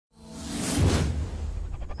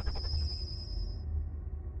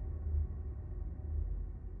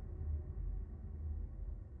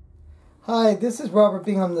Hi, this is Robert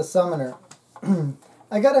Bingham, the Summoner.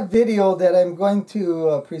 I got a video that I'm going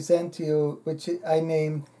to present to you, which I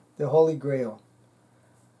named the Holy Grail.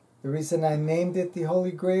 The reason I named it the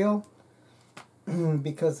Holy Grail,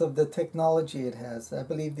 because of the technology it has. I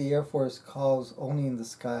believe the Air Force calls only in the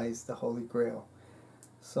skies the Holy Grail.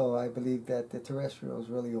 So I believe that the terrestrials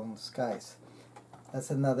really own the skies.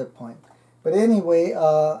 That's another point. But anyway,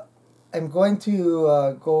 I'm going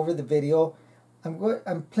to go over the video.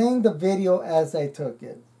 I'm playing the video as I took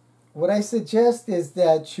it. What I suggest is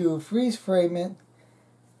that you freeze frame it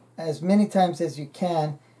as many times as you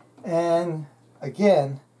can, and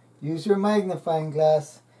again, use your magnifying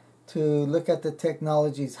glass to look at the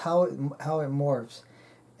technologies, how it morphs.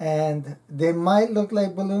 And they might look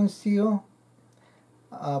like balloons to you,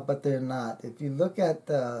 but they're not. If you look at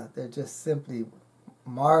they're just simply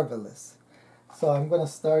marvelous. So I'm going to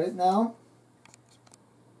start it now.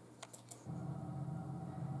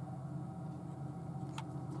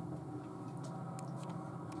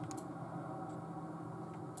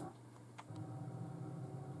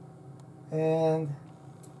 And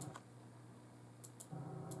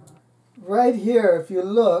right here, if you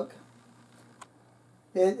look,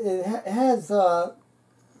 it has what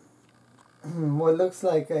looks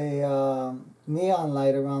like a neon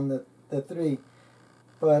light around the three.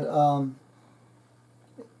 But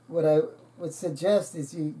what I would suggest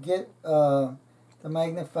is you get the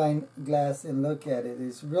magnifying glass and look at it.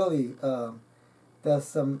 It's really does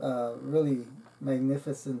some really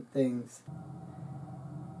magnificent things.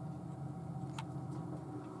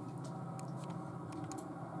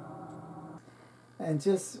 And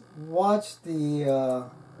just watch the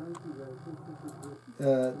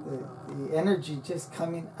energy just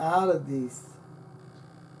coming out of these.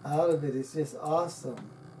 Out of it is just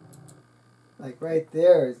awesome. Like right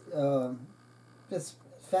there, just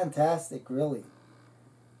fantastic, really.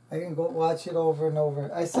 I can go watch it over and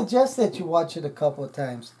over. I suggest that you watch it a couple of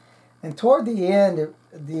times. And toward the end,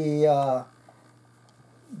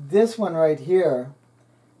 this one right here,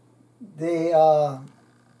 they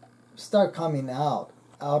start coming out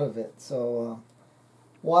of it. So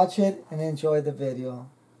watch it and enjoy the video.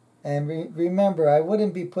 And remember, I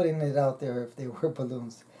wouldn't be putting it out there if they were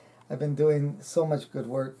balloons. I've been doing so much good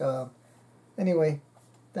work. Anyway,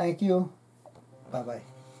 thank you. Bye-bye.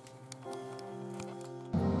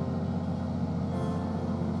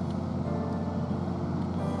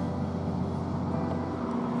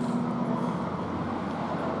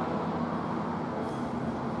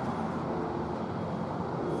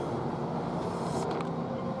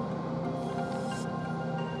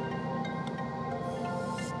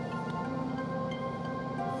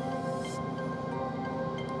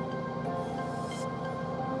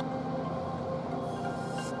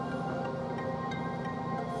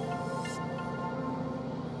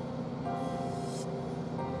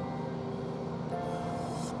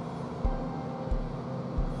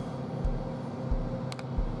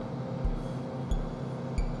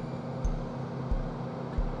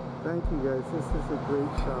 Thank you guys, this is a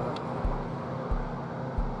great shot.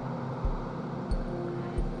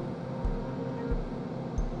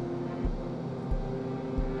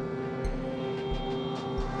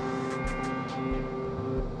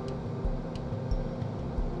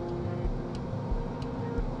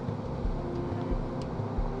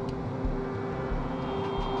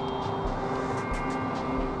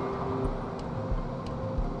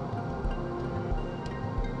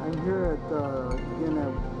 I'm here at again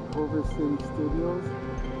at Culver City Studios,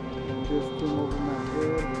 and just came over my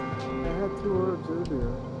head. I had 2 orbs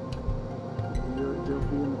earlier. They'll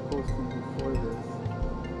be in the posting before this,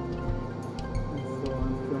 and so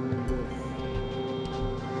I'm filming this.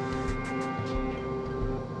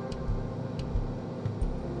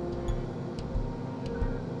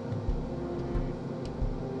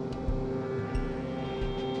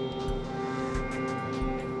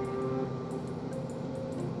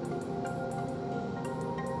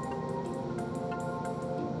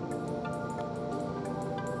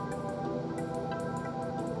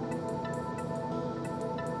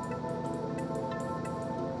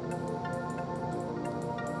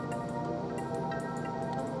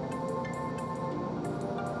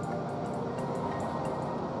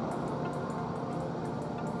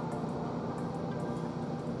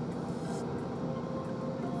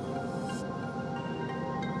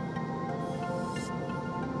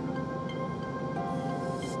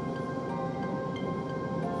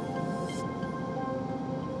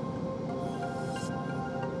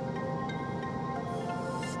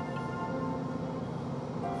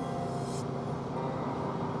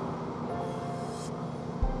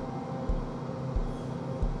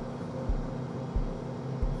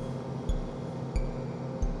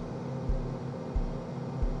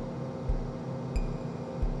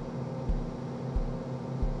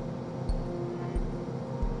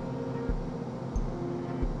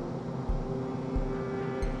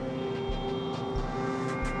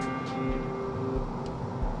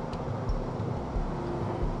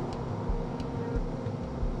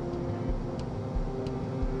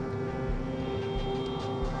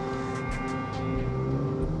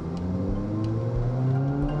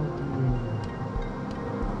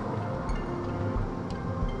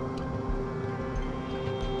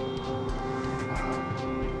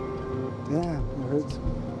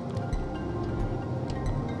 Godspeed.